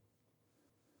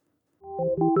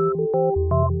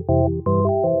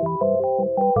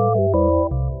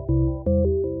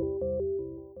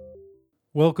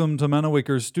Welcome to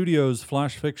Manawaker Studios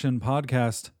Flash Fiction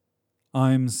Podcast.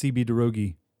 I'm CB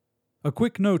Derogi. A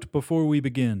quick note before we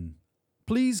begin.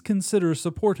 Please consider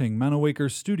supporting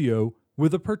Manawaker Studio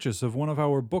with a purchase of one of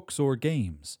our books or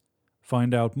games.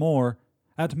 Find out more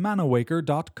at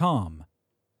manawaker.com.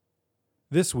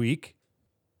 This week,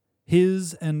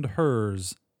 His and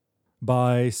Hers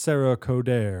by Sarah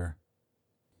Coder.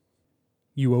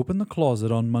 You open the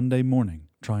closet on Monday morning,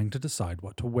 trying to decide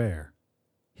what to wear.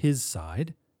 His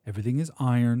side, everything is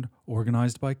ironed,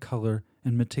 organized by color,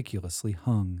 and meticulously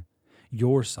hung.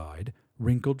 Your side,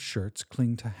 wrinkled shirts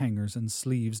cling to hangers and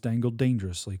sleeves dangle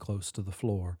dangerously close to the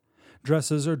floor.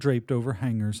 Dresses are draped over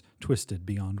hangers, twisted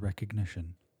beyond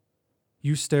recognition.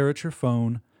 You stare at your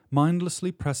phone,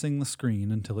 mindlessly pressing the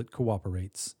screen until it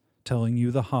cooperates, telling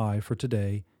you the high for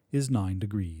today is 9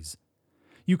 degrees.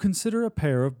 You consider a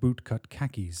pair of bootcut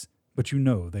khakis, but you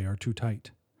know they are too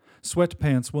tight.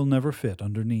 Sweatpants will never fit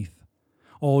underneath.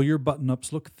 All your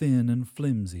button-ups look thin and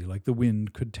flimsy, like the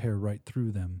wind could tear right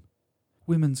through them.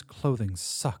 Women's clothing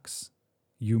sucks.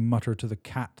 You mutter to the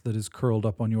cat that is curled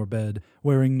up on your bed,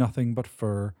 wearing nothing but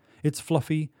fur. It's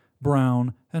fluffy,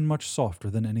 brown, and much softer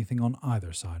than anything on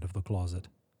either side of the closet.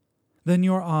 Then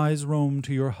your eyes roam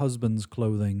to your husband's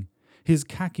clothing. His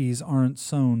khakis aren't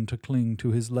sewn to cling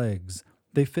to his legs.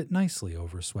 They fit nicely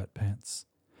over sweatpants.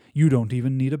 You don't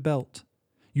even need a belt.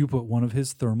 You put one of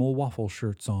his thermal waffle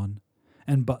shirts on,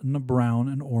 and button a brown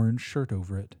and orange shirt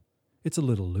over it. It's a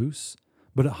little loose,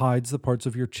 but it hides the parts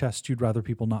of your chest you'd rather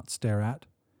people not stare at.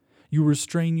 You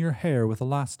restrain your hair with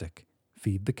elastic,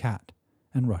 feed the cat,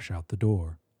 and rush out the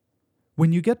door.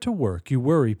 When you get to work, you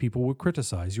worry people will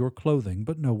criticize your clothing,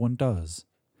 but no one does.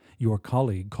 Your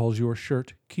colleague calls your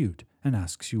shirt cute and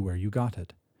asks you where you got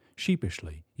it.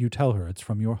 Sheepishly, you tell her it's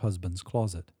from your husband's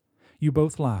closet. You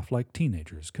both laugh like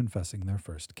teenagers confessing their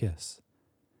first kiss.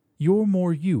 You're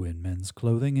more you in men's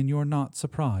clothing, and you're not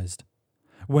surprised.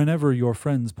 Whenever your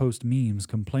friends post memes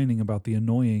complaining about the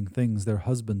annoying things their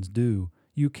husbands do,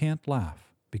 you can't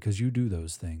laugh because you do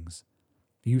those things.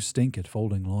 You stink at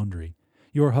folding laundry.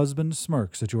 Your husband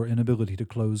smirks at your inability to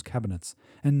close cabinets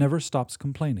and never stops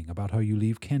complaining about how you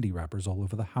leave candy wrappers all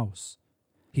over the house.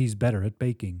 He's better at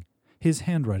baking. His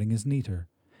handwriting is neater,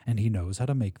 and he knows how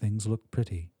to make things look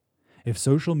pretty. If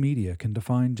social media can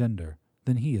define gender,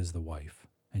 then he is the wife,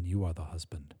 and you are the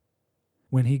husband.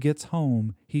 When he gets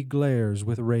home, he glares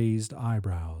with raised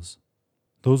eyebrows.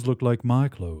 "Those look like my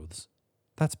clothes."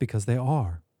 "That's because they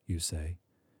are," you say.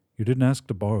 "You didn't ask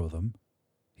to borrow them."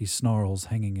 He snarls,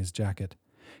 hanging his jacket.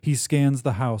 He scans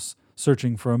the house,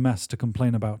 searching for a mess to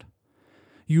complain about.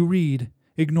 You read,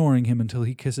 ignoring him until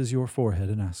he kisses your forehead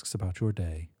and asks about your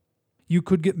day. You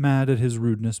could get mad at his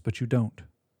rudeness, but you don't.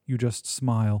 You just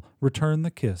smile, return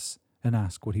the kiss, and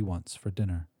ask what he wants for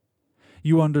dinner.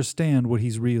 You understand what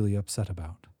he's really upset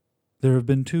about. There have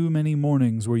been too many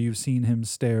mornings where you've seen him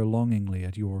stare longingly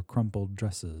at your crumpled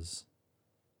dresses.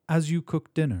 As you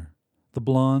cook dinner, the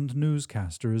blonde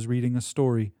newscaster is reading a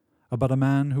story about a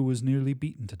man who was nearly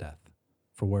beaten to death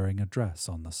for wearing a dress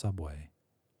on the subway.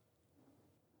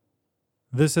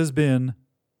 This has been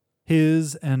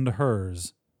His and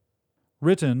Hers,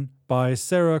 written by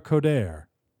Sarah Coder,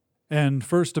 and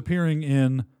first appearing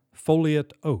in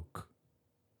Foliot Oak.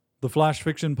 The Flash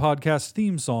Fiction Podcast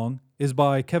theme song is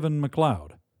by Kevin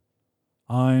MacLeod.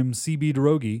 I'm CB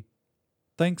Derogi.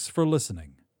 Thanks for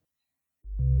listening.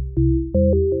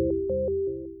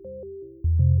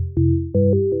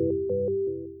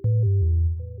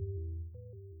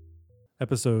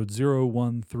 Episode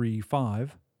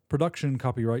 0135, production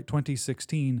copyright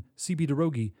 2016, CB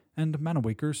Derogi and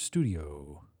Manawaker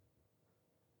Studio.